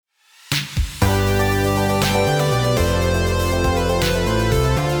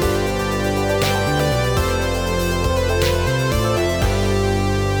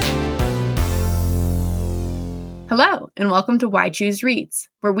and welcome to Why Choose Reads,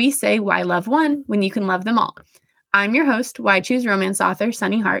 where we say why love one when you can love them all. I'm your host, Why Choose romance author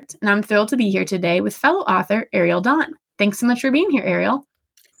Sunny Hart, and I'm thrilled to be here today with fellow author ARIEL DAWN. Thanks so much for being here, ARIEL.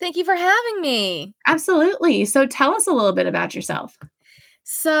 Thank you for having me. Absolutely. So tell us a little bit about yourself.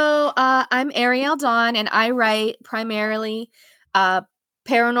 So I'm ARIEL DAWN, and I write primarily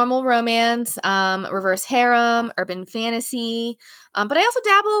paranormal romance, reverse harem, urban fantasy, but I also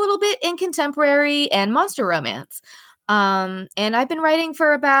dabble a little bit in contemporary and monster romance. And I've been writing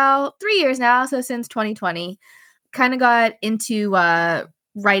for about 3 years now, so since 2020. Kind of got into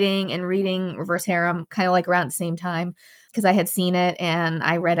writing and reading reverse harem kind of like around the same time because I had seen it, and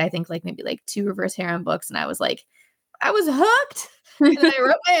I read, I think, maybe 2 reverse harem books, and I was hooked. And then I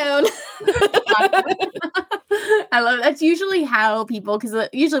wrote my own. I love that's usually how people, because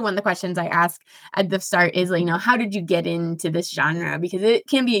usually one of the questions I ask at the start is, how did you get into this genre? Because it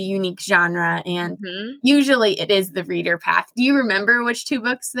can be a unique genre, and usually it is the reader path. Do you remember which 2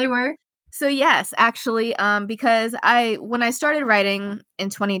 books they were? So yes, actually, because when I started writing in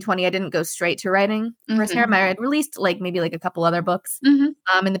 2020, I didn't go straight to writing reverse harem. I had released maybe a couple other books in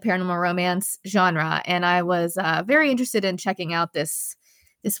the paranormal romance genre, and I was very interested in checking out this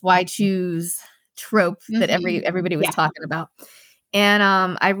why choose trope that everybody was talking about. And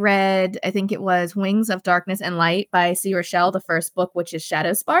I read, I think it was Wings of Darkness and Light by C. Rochelle, the first book, which is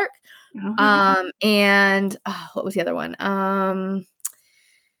Shadow Spark. And what was the other one?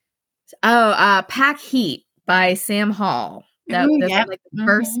 Pack Heat by Sam Hall. Those are the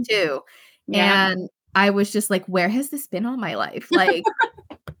first 2. And I was just where has this been all my life?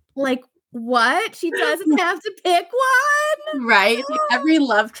 What? She doesn't have to pick one? Right. Every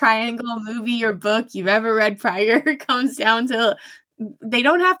love triangle movie or book you've ever read prior comes down to they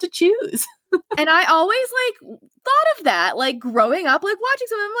don't have to choose. And I always thought of that, growing up, watching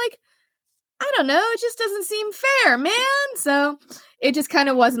something, I'm I don't know, it just doesn't seem fair, man. So it just kind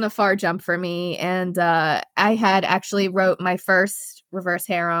of wasn't a far jump for me. And I had actually wrote my first reverse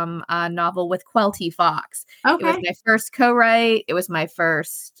harem novel with Quelty Fox. Okay. It was my first co-write. It was my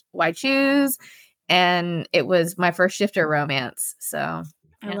first Why Choose. And it was my first shifter romance. So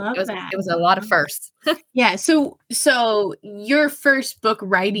I love that. It was a lot of firsts. Yeah. So your first book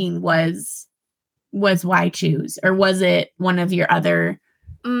writing was Why Choose, or was it one of your other?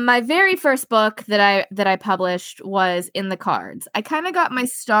 My very first book that I published was In the Cards. I kind of got my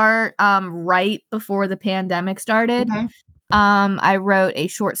start right before the pandemic started. Okay. I wrote a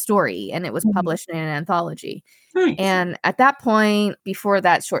short story, and it was published in an anthology. Nice. And at that point, before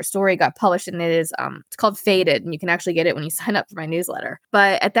that short story got published, and it's called Faded, and you can actually get it when you sign up for my newsletter.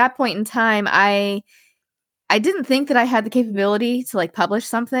 But at that point in time, I didn't think that I had the capability to publish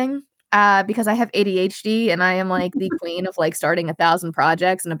something. Because I have ADHD, and I am the queen of starting 1,000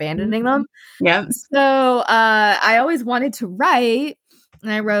 projects and abandoning them. Yeah. So I always wanted to write,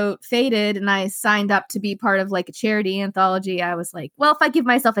 and I wrote Faded, and I signed up to be part of a charity anthology. I was well, if I give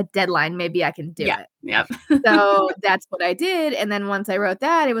myself a deadline, maybe I can do it. Yep. So that's what I did. And then once I wrote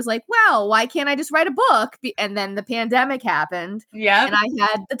that, it was well, why can't I just write a book? And then the pandemic happened. Yeah. And I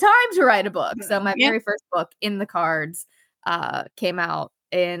had the time to write a book. So my very first book, In the Cards, came out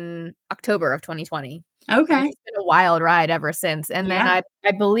in October of 2020. Okay. It's been a wild ride ever since. And then I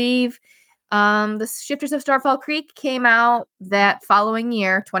believe the Shifters of Starfall Creek came out that following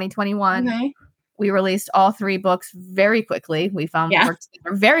year, 2021. Okay. We released all 3 books very quickly. We found we worked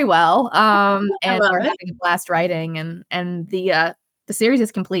together very well. And we're having a blast writing, and the series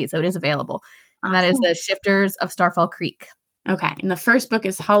is complete, so it is available. Awesome. And that is the Shifters of Starfall Creek. Okay. And the first book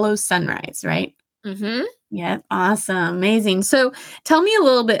is Hollow Sunrise, right? Mm-hmm. Yeah. Awesome. Amazing. So tell me a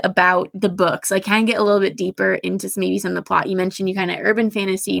little bit about the books. Can get a little bit deeper into maybe some of the plot. You mentioned you kind of urban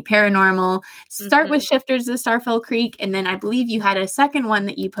fantasy, paranormal. Start with Shifters of Starfall Creek. And then I believe you had a second one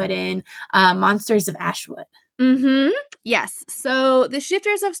that you put in, Monsters of Ashwood. Yes. So the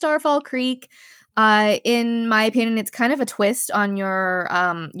Shifters of Starfall Creek, in my opinion, it's kind of a twist on your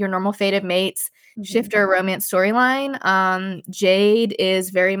normal fated mates shifter romance storyline. Jade is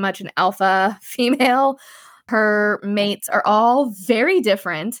very much an alpha female. Her mates are all very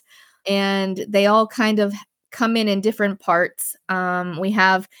different, and they all kind of come in different parts. We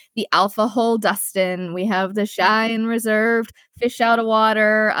have the alpha hole Dustin. We have the shy and reserved fish out of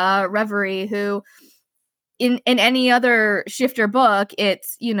water Reverie, who in any other shifter book,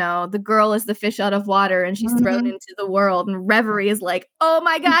 it's, the girl is the fish out of water and she's thrown into the world, and Reverie is oh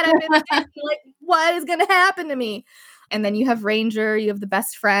my God, I've been thinking, what is going to happen to me? And then you have Ranger, you have the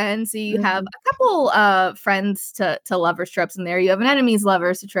best friend. So you have a couple friends to lovers tropes in there. You have an enemies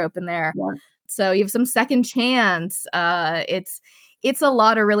lovers to trope in there. Yeah. So you have some second chance. it's a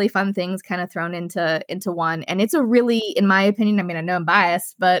lot of really fun things kind of thrown into one. And it's a really, in my opinion, I mean, I know I'm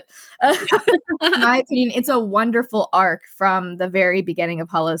biased, but in my opinion, it's a wonderful arc from the very beginning of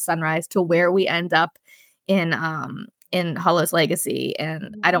Hollow's Sunrise to where we end up in Hollow's Legacy.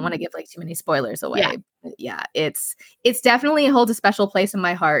 And I don't want to give like too many spoilers away. Yeah. But yeah, it's definitely holds a special place in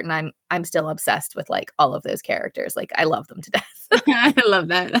my heart, and I'm still obsessed with like all of those characters. Like I love them to death. I love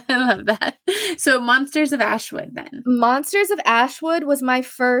that. I love that. So Monsters of Ashwood then. Monsters of Ashwood was my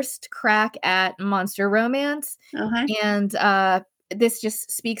first crack at monster romance. Okay. And this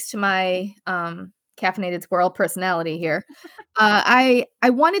just speaks to my caffeinated squirrel personality here. I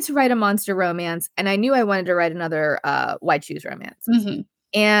wanted to write a monster romance, and I knew I wanted to write another White Shoes romance. Mm-hmm.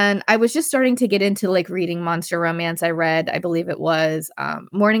 And I was just starting to get into like reading monster romance. I read, I believe it was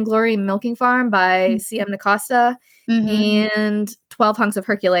Morning Glory Milking Farm by C.M. Nacosta and 12 Hunks of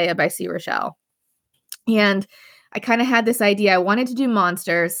Herculea by C. Rochelle. And I kind of had this idea. I wanted to do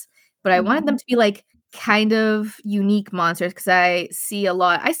monsters, but I wanted them to be like kind of unique monsters because I see a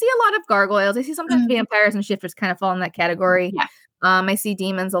lot of gargoyles. I see sometimes vampires and shifters kind of fall in that category. Yeah. I see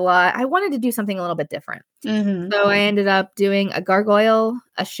demons a lot. I wanted to do something a little bit different. So I ended up doing a gargoyle,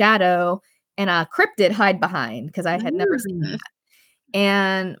 a shadow, and a cryptid hide behind because I had never seen that.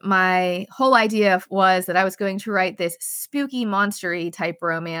 And my whole idea was that I was going to write this spooky, monstery type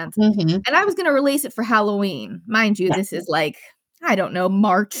romance. And I was going to release it for Halloween. Mind you, this is like, I don't know,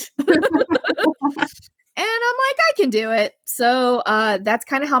 March. And I'm like, I can do it. So that's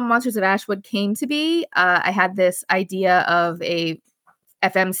kind of how Monsters of Ashwood came to be. I had this idea of a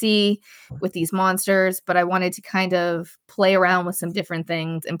FMC with these monsters, but I wanted to kind of play around with some different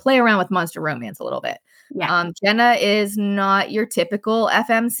things and play around with monster romance a little bit. Yeah. Jenna is not your typical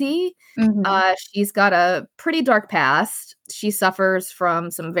FMC. She's got a pretty dark past. She suffers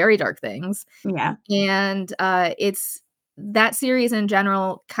from some very dark things. Yeah. And it's that series in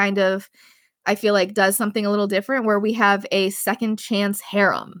general kind of, I feel like, does something a little different where we have a second chance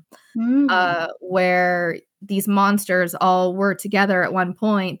harem where these monsters all were together at one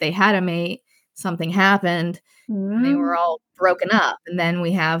point. They had a mate. Something happened. And they were all broken up. And then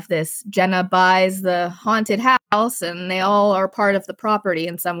we have this Jenna buys the haunted house and they all are part of the property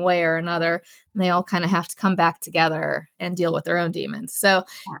in some way or another. And they all kind of have to come back together and deal with their own demons. So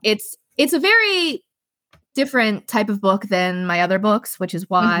it's a very different type of book than my other books, which is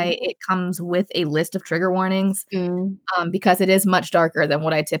why it comes with a list of trigger warnings because it is much darker than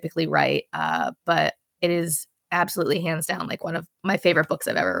what I typically write. But it is absolutely hands down like one of my favorite books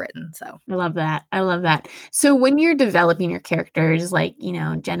I've ever written. So I love that. I love that. So when you're developing your characters, like, you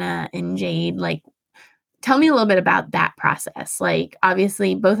know, Jenna and Jade, like, tell me a little bit about that process. Like,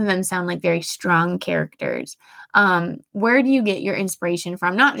 obviously both of them sound like very strong characters. Where do you get your inspiration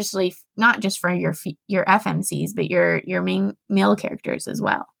from? Not just for your FMCs, but your main male characters as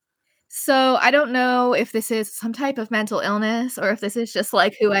well. So I don't know if this is some type of mental illness or if this is just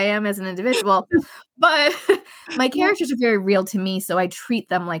like who I am as an individual, but my characters are very real to me. So I treat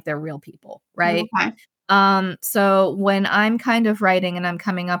them like they're real people. Right. Okay. So when I'm kind of writing and I'm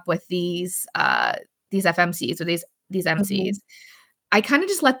coming up with these FMCs or these MCs, I kind of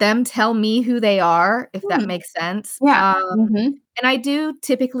just let them tell me who they are, if that makes sense. Yeah. And I do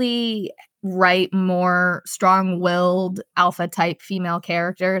typically write more strong-willed alpha type female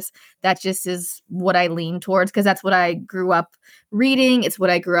characters. That just is what I lean towards because that's what I grew up reading. It's what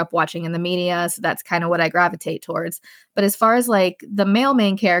I grew up watching in the media. So that's kind of what I gravitate towards. But as far as like the male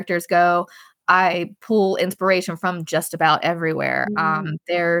main characters go, I pull inspiration from just about everywhere.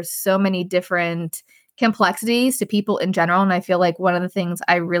 There's so many different complexities to people in general. And I feel like one of the things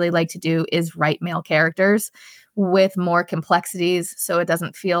I really like to do is write male characters with more complexities. So it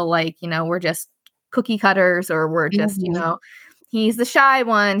doesn't feel like, you know, we're just cookie cutters or we're just, you know, he's the shy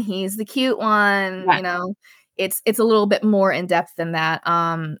one, he's the cute one, you know, it's a little bit more in depth than that.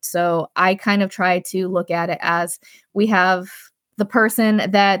 So I kind of try to look at it as we have the person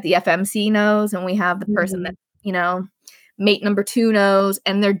that the FMC knows and we have the person that, you know, mate number 2 knows,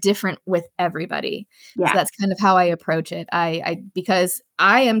 and they're different with everybody. So that's kind of how I approach it. I because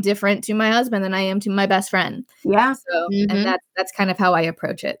I am different to my husband than I am to my best friend. Yeah. So and that's kind of how I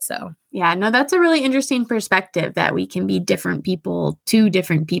approach it. So yeah, no, that's a really interesting perspective that we can be different people to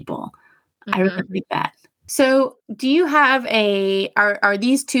different people. I really like that. So do you have are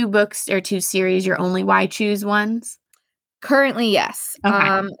these 2 books or 2 series your only Why Choose ones? Currently, yes. Okay.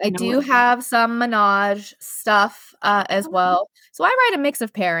 I do have some menage stuff as well. So I write a mix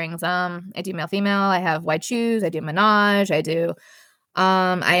of pairings. I do male female. I have White Shoes. I do menage. I do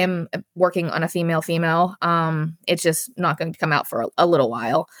I am working on a female. It's just not going to come out for a little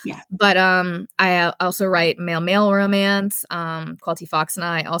while. Yeah. But I also write male romance. Quality Fox and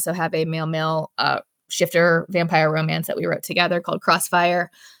I also have a male shifter vampire romance that we wrote together called Crossfire.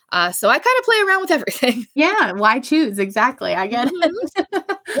 So I kind of play around with everything. Yeah, why choose? Exactly. I get Mhm. it.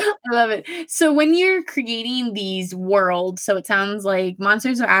 I love it. So when you're creating these worlds, so it sounds like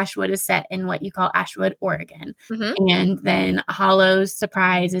Monsters of Ashwood is set in what you call Ashwood, Oregon. Mhm. And then Hollow's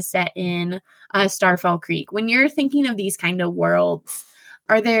Surprise is set in Starfall Creek. When you're thinking of these kind of worlds,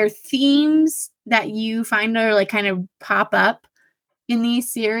 are there themes that you find are like kind of pop up in these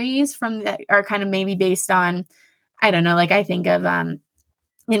series from that are kind of maybe based on, I don't know, like I think of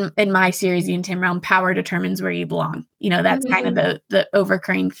in my series, the Untamed Realm, power determines where you belong. You know, that's kind of Mhm. the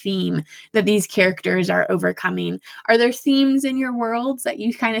overcurring theme that these characters are overcoming. Are there themes in your worlds that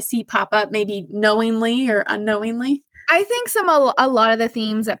you kind of see pop up, maybe knowingly or unknowingly? I think a lot of the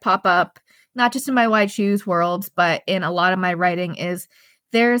themes that pop up, not just in my Wide Shoes worlds, but in a lot of my writing, is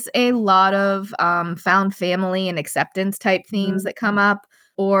there's a lot of found family and acceptance type themes that come up,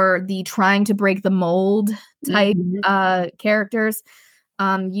 or the trying to break the mold type Mhm. characters.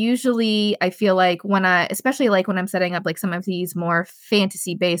 Usually I feel like especially like when I'm setting up like some of these more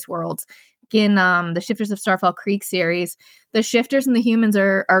fantasy based worlds, in the Shifters of Starfall Creek series, the shifters and the humans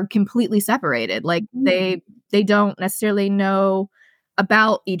are completely separated. Like they don't necessarily know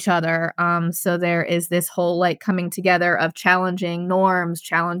about each other. So there is this whole like coming together of challenging norms,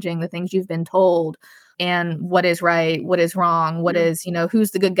 challenging the things you've been told, and what is right, what is wrong, what is,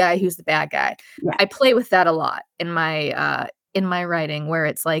 who's the good guy, who's the bad guy. Yeah. I play with that a lot in my writing, where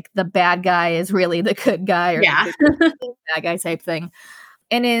it's like the bad guy is really the good guy, or Yeah. the good guy is the bad guy type thing.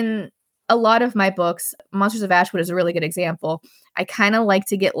 And in a lot of my books, Monsters of Ashwood is a really good example. I kind of like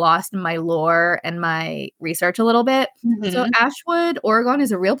to get lost in my lore and my research a little bit. So Mhm. Ashwood, Oregon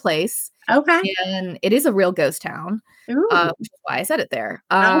is a real place, Okay. and it is a real ghost town, Ooh. which is why I said it there.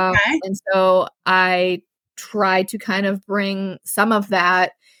 Okay. And so I try to kind of bring some of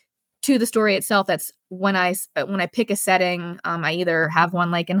that to the story itself. That's when I pick a setting, I either have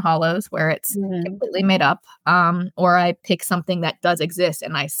one like in Hollows where it's Mhm. completely made up, or I pick something that does exist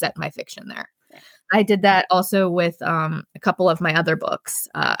and I set my fiction there. I did that also with a couple of my other books,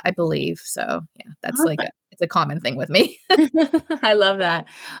 I believe. So yeah, that's like Awesome. it's a common thing with me. I love that.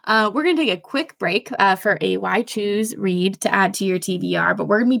 We're going to take a quick break for a Why Choose read to add to your TBR, but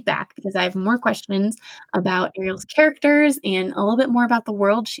we're going to be back because I have more questions about Ariel's characters and a little bit more about the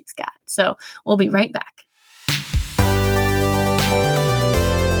world she's got. So we'll be right back.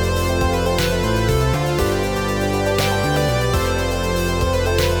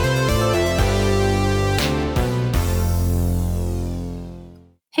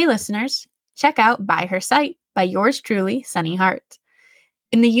 Hey, listeners, check out By Her Sight by yours truly, Sunny Hart.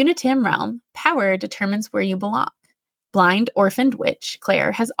 In the Unitim realm, power determines where you belong. Blind, orphaned witch,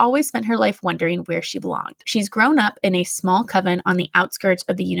 Claire has always spent her life wondering where she belonged. She's grown up in a small coven on the outskirts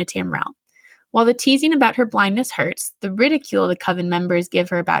of the Unitim realm. While the teasing about her blindness hurts, the ridicule the coven members give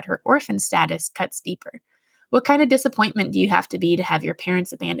her about her orphan status cuts deeper. What kind of disappointment do you have to be to have your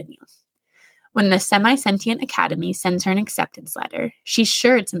parents abandon you? When the semi-sentient academy sends her an acceptance letter, she's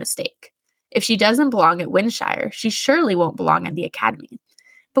sure it's a mistake. If she doesn't belong at Windshire, she surely won't belong at the academy.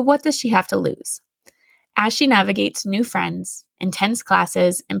 But what does she have to lose? As she navigates new friends, intense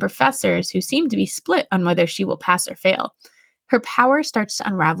classes, and professors who seem to be split on whether she will pass or fail, her power starts to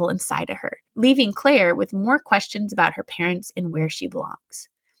unravel inside of her, leaving Claire with more questions about her parents and where she belongs.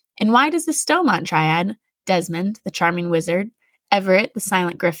 And why does the Stomont triad, Desmond, the charming wizard, Everett, the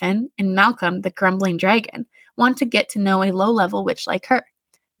silent griffin, and Malcolm, the grumbling dragon, want to get to know a low-level witch like her?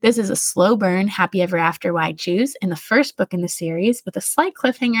 This is a slow burn, happy ever after Why Choose in the first book in the series with a slight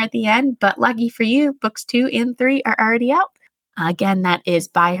cliffhanger at the end, but lucky for you, books 2 and 3 are already out. Again, that is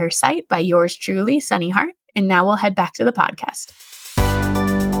By Her Sight by yours truly, Sunny Hart. And now we'll head back to the podcast.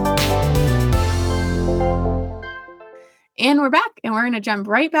 And we're back, and we're going to jump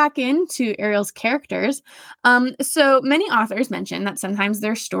right back into Ariel's characters. So many authors mention that sometimes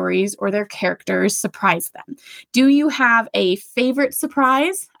their stories or their characters surprise them. Do you have a favorite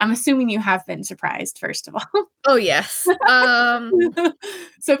surprise? I'm assuming you have been surprised, first of all. Oh yes. So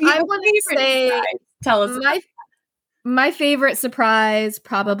if you I have a want to favorite say surprise, tell us. my favorite surprise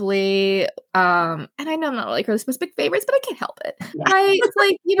probably, and I know I'm not like really supposed to pick favorites, but I can't help it. Yeah. It's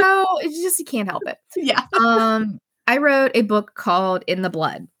like, it's just, you can't help it. Yeah. I wrote a book called In the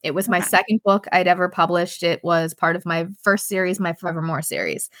Blood. It was my second book I'd ever published. It was part of my first series, my Forevermore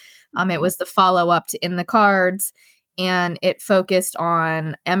series. It was the follow-up to In the Cards, and it focused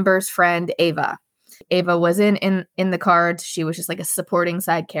on Ember's friend, Ava. Ava was in the cards. She was just like a supporting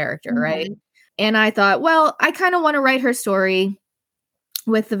side character, right? Mhm. And I thought, well, I kind of want to write her story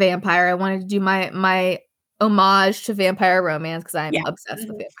with the vampire. I wanted to do my homage to vampire romance because I'm Yeah. obsessed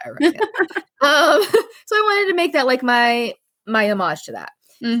with Mhm. vampire romance. So I wanted to make that like my homage to that.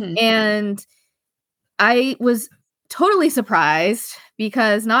 Mhm. And I was totally surprised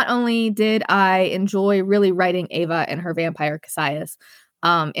because not only did I enjoy really writing Ava and her vampire Cassius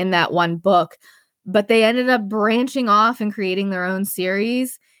in that one book, but they ended up branching off and creating their own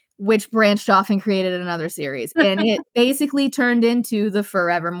series, which branched off and created another series. And it basically turned into the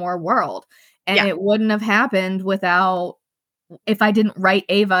Forevermore world. And Yeah. it wouldn't have happened without if I didn't write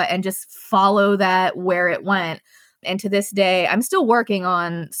Ava and just follow that where it went. And to this day, I'm still working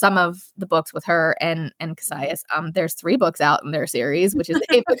on some of the books with her and Cassius. There's 3 books out in their series, which is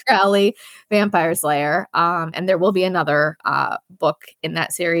Ava Crowley, Vampire Slayer. And there will be another book in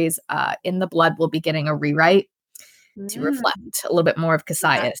that series. In the Blood will be getting a rewrite to Mm. reflect a little bit more of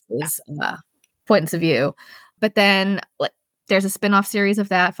Yeah. Cassius's points of view. But then there's a spin-off series of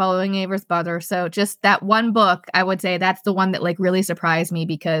that following Ava's brother. So just that one book, I would say that's the one that like really surprised me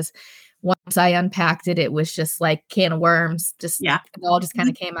because once I unpacked it, it was just like can of worms. Just Yeah. it all just kind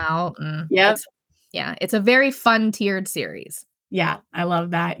of came out, and Yep. it's a very fun tiered series. Yeah, I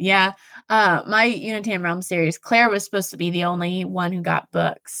love that. Yeah. My Unitarian Realm series, Claire was supposed to be the only one who got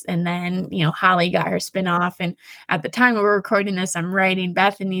books. And then, Holly got her spinoff. And at the time we were recording this, I'm writing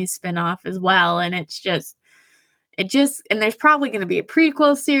Bethany's spinoff as well. And and there's probably going to be a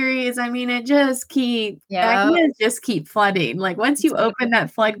prequel series. I mean, the ideas just keep flooding. Like once you open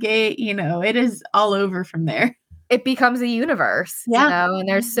that floodgate, it is all over from there. It becomes a universe, Yeah. and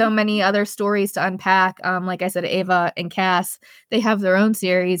there's so many other stories to unpack. Like I said, Ava and Cass, they have their own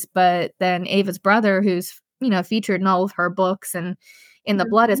series, but then Ava's brother, who's, featured in all of her books and in the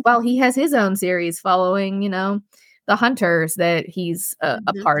Blood as well, he has his own series following, the hunters that he's a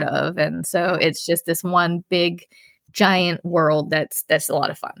part of. And so it's just this one big giant world that's a lot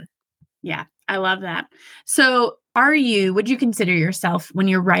of fun. Yeah, I love that. So would you consider yourself when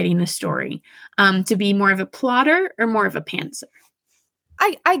you're writing a story to be more of a plotter or more of a pantser?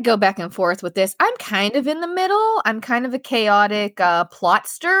 I go back and forth with this. I'm kind of in the middle. I'm kind of a chaotic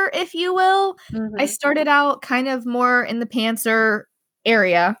plotster, if you will. I started out kind of more in the pantser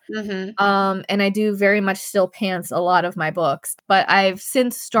area. And I do very much still pants a lot of my books, but I've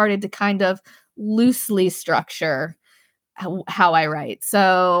since started to kind of loosely structure how I write.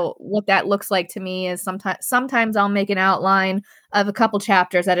 So what that looks like to me is sometimes I'll make an outline of a couple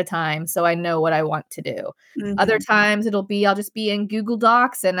chapters at a time so I know what I want to do. Other times I'll just be in Google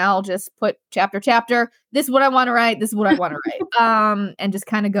Docs and I'll just put chapter, this is what I want to write, this is what I want to write. And just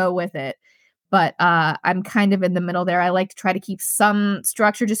kind of go with it. But I'm kind of in the middle there. I like to try to keep some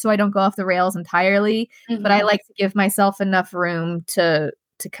structure just so I don't go off the rails entirely, but I like to give myself enough room to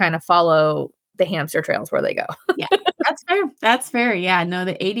kind of follow the hamster trails where they go. Yeah, that's fair. That's fair. Yeah, no,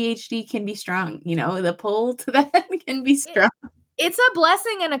 the ADHD can be strong. The pull to that can be strong. It's a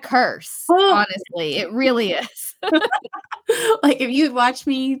blessing and a curse, honestly. It really is. Like if you'd watched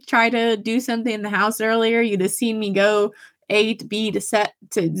me try to do something in the house earlier, you'd have seen me go A to B to set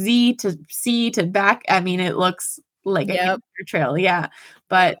to Z to C to back. I mean, it looks like a hamster trail. Yeah.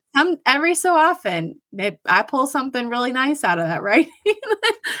 But every so often I pull something really nice out of that, right?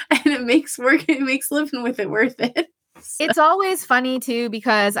 And it makes living with it worth it. So. It's always funny too,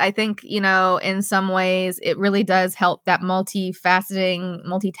 because I think, in some ways it really does help that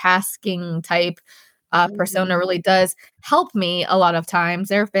multitasking type persona really does help me a lot of times.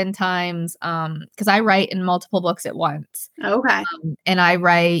 There have been times, because I write in multiple books at once. Okay.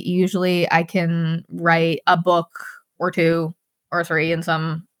 And usually I can write a book or 2 or 3 in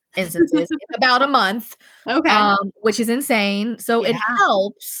some instances in about a month. Okay. Which is insane. So it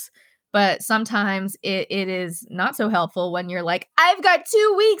helps, but sometimes it is not so helpful when you're like, I've got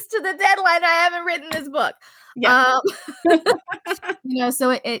 2 weeks to the deadline. I haven't written this book. Yeah.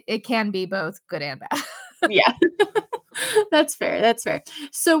 So it can be both good and bad. Yeah. That's fair. That's fair.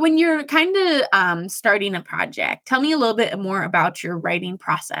 So when you're kind of starting a project, tell me a little bit more about your writing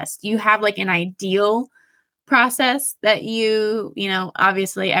process. Do you have like an ideal process that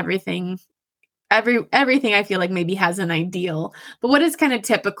obviously everything I feel like maybe has an ideal, but what does kind of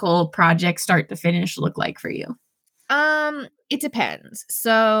typical project start to finish look like for you? It depends.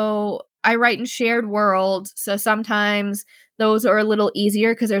 So I write in shared worlds. So sometimes those are a little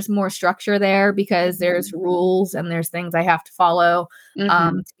easier because there's more structure there because there's rules and there's things I have to follow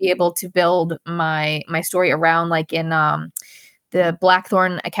to be able to build my story around. Like in the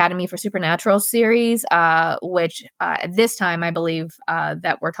Blackthorn Academy for Supernatural series, which at this time I believe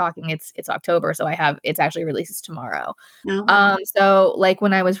that we're talking, it's October, so it's actually releases tomorrow. Oh, wow. So like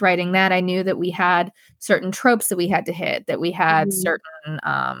when I was writing that, I knew that we had certain tropes that we had to hit, that we had certain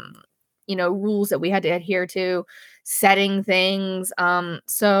rules that we had to adhere to, setting things.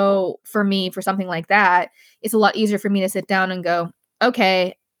 So for me, for something like that, it's a lot easier for me to sit down and go,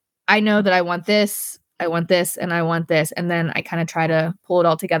 okay, I know that I want this, and I want this, and then I kind of try to pull it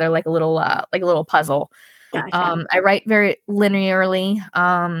all together like a little puzzle. Gotcha. I write very linearly.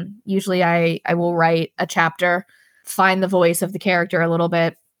 Usually I will write a chapter, find the voice of the character a little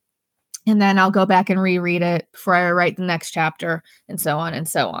bit, and then I'll go back and reread it before I write the next chapter, and so on and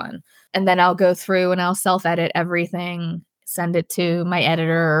so on. And then I'll go through and I'll self-edit everything, send it to my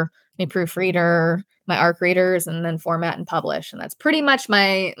editor, my proofreader, my ARC readers, and then format and publish. And that's pretty much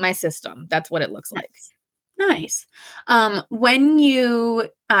my system. That's what it looks like. Nice. When you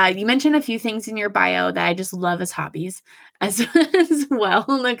mentioned a few things in your bio that I just love as hobbies as well,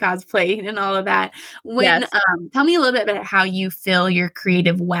 the cosplay and all of that. When tell me a little bit about how you fill your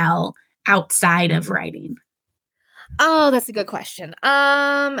creative well outside of writing. Oh, that's a good question.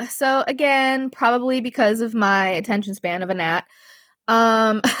 So again, probably because of my attention span of a gnat,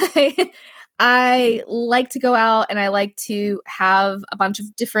 I like to go out and I like to have a bunch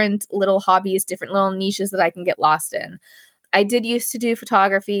of different little hobbies, different little niches that I can get lost in. I did used to do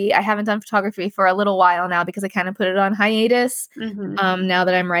photography. I haven't done photography for a little while now because I kind of put it on hiatus. Now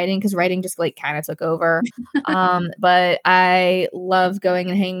that I'm writing, because writing just like kind of took over. But I love going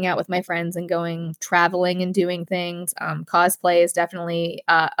and hanging out with my friends and going traveling and doing things. Cosplay is definitely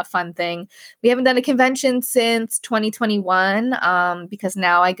a fun thing. We haven't done a convention since 2021 because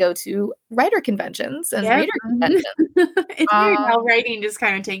now I go to writer conventions and reader conventions. It's weird how writing just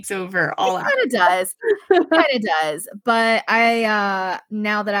kind of takes over all out. It kind of does. But I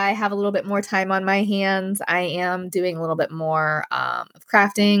now that I have a little bit more time on my hands, I am doing a little bit more of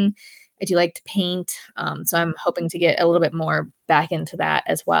crafting. I do like to paint, so I'm hoping to get a little bit more back into that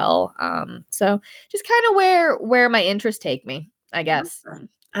as well. So just kind of where my interests take me, I guess. Awesome.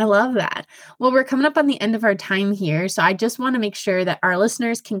 I love that. Well, we're coming up on the end of our time here, so I just want to make sure that our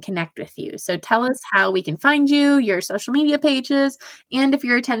listeners can connect with you. So tell us how we can find you, your social media pages, and if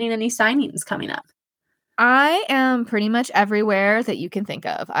you're attending any signings coming up. I am pretty much everywhere that you can think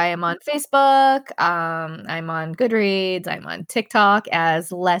of. I am on Facebook. I'm on Goodreads. I'm on TikTok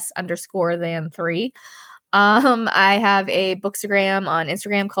as less_than3. I have a bookstagram on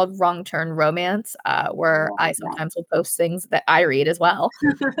Instagram called Wrong Turn Romance, where I sometimes will post things that I read as well.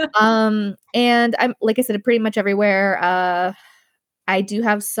 And I'm, like I said, pretty much everywhere. I do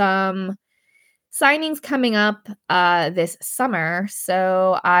have some signings coming up this summer.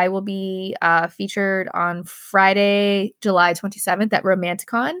 So I will be featured on Friday, July 27th at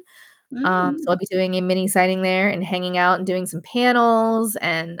Romanticon. So I'll be doing a mini signing there and hanging out and doing some panels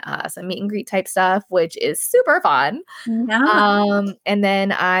and some meet and greet type stuff, which is super fun. Yeah. And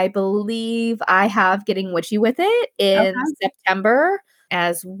then I believe I have Getting Witchy with It in September,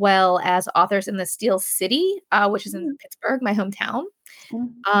 as well as Authors in the Steel City, which is in Pittsburgh, my hometown.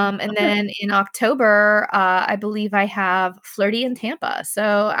 And then in October, I believe I have Flirty in Tampa.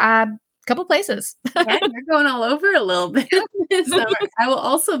 So a couple places. Yeah, you're going all over a little bit this summer. I will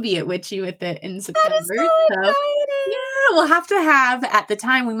also be at Witchy with It in September. That is so exciting. Yeah, we'll have to have, at the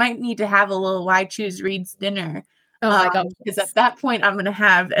time, we might need to have a little Why Choose Reads dinner. Oh my God. Because at that point, I'm going to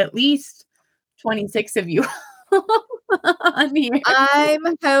have at least 26 of you on here.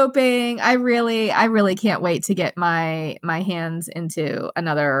 I'm hoping, I really can't wait to get my hands into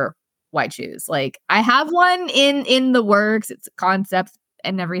another Why Choose. Like, I have one in the works. It's a concept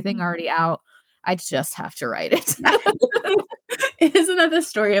and everything already out. I just have to write it. Isn't that the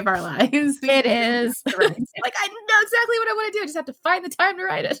story of our lives? It is. Like, I know exactly what I want to do. I just have to find the time to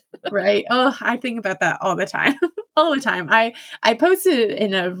write it. Right. Oh, I think about that all the time. All the time. I posted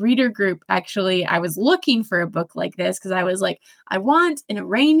in a reader group, actually. I was looking for a book like this because I was like, I want an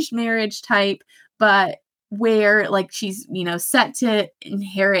arranged marriage type, but where like she's, set to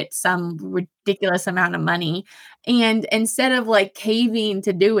inherit some ridiculous amount of money. And instead of like caving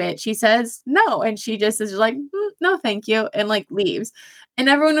to do it, she says no. And she just is like, no, thank you. And like leaves. And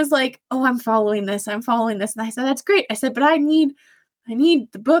everyone was like, oh, I'm following this. I'm following this. And I said, that's great. I said, but I need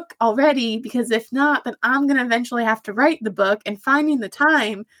the book already, because if not, then I'm going to eventually have to write the book, and finding the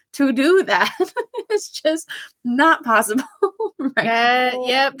time to do that is just not possible. Right?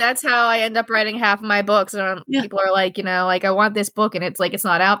 Yep. That's how I end up writing half of my books. And people are like, like, I want this book, and it's like, it's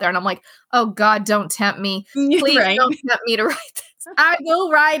not out there. And I'm like, oh God, don't tempt me. Please don't tempt me to write this. I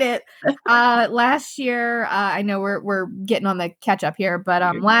will write it. Last year, I know we're getting on the catch up here, but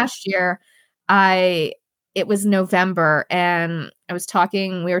last year, it was November, and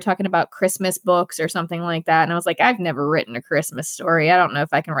we were talking about Christmas books or something like that, and I was like, I've never written a Christmas story. I don't know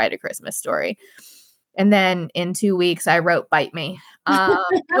if I can write a Christmas story. And then in 2 weeks, I wrote Bite Me,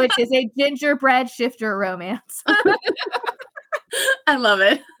 which is a gingerbread shifter romance. I love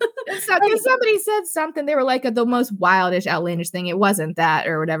it. So, because somebody said something, they were like the most wildish, outlandish thing. It wasn't that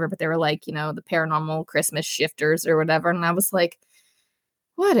or whatever, but they were like, the paranormal Christmas shifters or whatever. And I was like,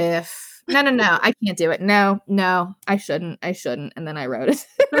 what if? No, I can't do it. No, I shouldn't. And then I wrote it.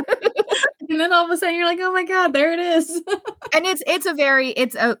 And then all of a sudden you're like, oh my God, there it is. And it's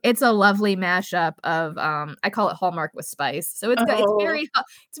a lovely mashup of I call it Hallmark with spice. So it's very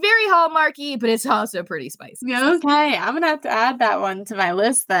Hallmarky, but it's also pretty spicy. Yeah, okay. I'm gonna have to add that one to my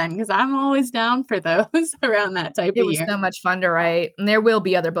list then, because I'm always down for those around that type of year. It was so much fun to write. And there will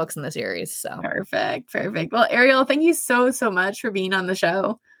be other books in the series. So perfect. Well, Ariel, thank you so much for being on the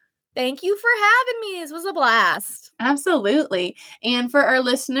show. Thank you for having me. This was a blast. Absolutely. And for our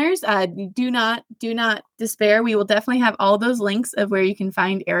listeners, do not despair. We will definitely have all those links of where you can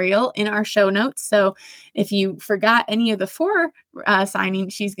find Ariel in our show notes. So if you forgot any of the 4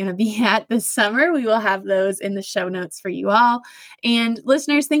 signings she's going to be at this summer, we will have those in the show notes for you all. And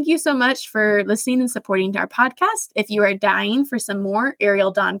listeners, thank you so much for listening and supporting our podcast. If you are dying for some more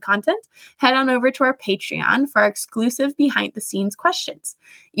ARIEL DAWN content, head on over to our Patreon for our exclusive behind the scenes questions.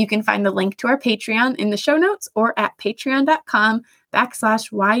 You can find the link to our Patreon in the show notes or at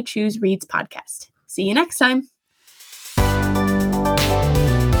patreon.com/whychoosereadspodcast. See you next time.